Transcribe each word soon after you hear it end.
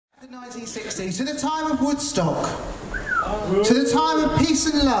1960s, to the time of Woodstock, to the time of peace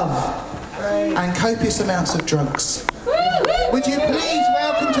and love, and copious amounts of drugs. Would you please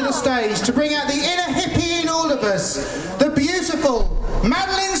welcome to the stage, to bring out the inner hippie in all of us, the beautiful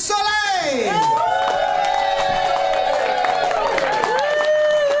Madaleine Soleil!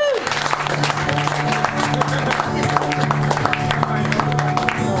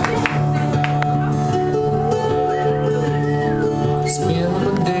 Spend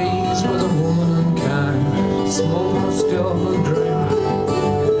my days with a woman unkind, smoke my stuff and drink.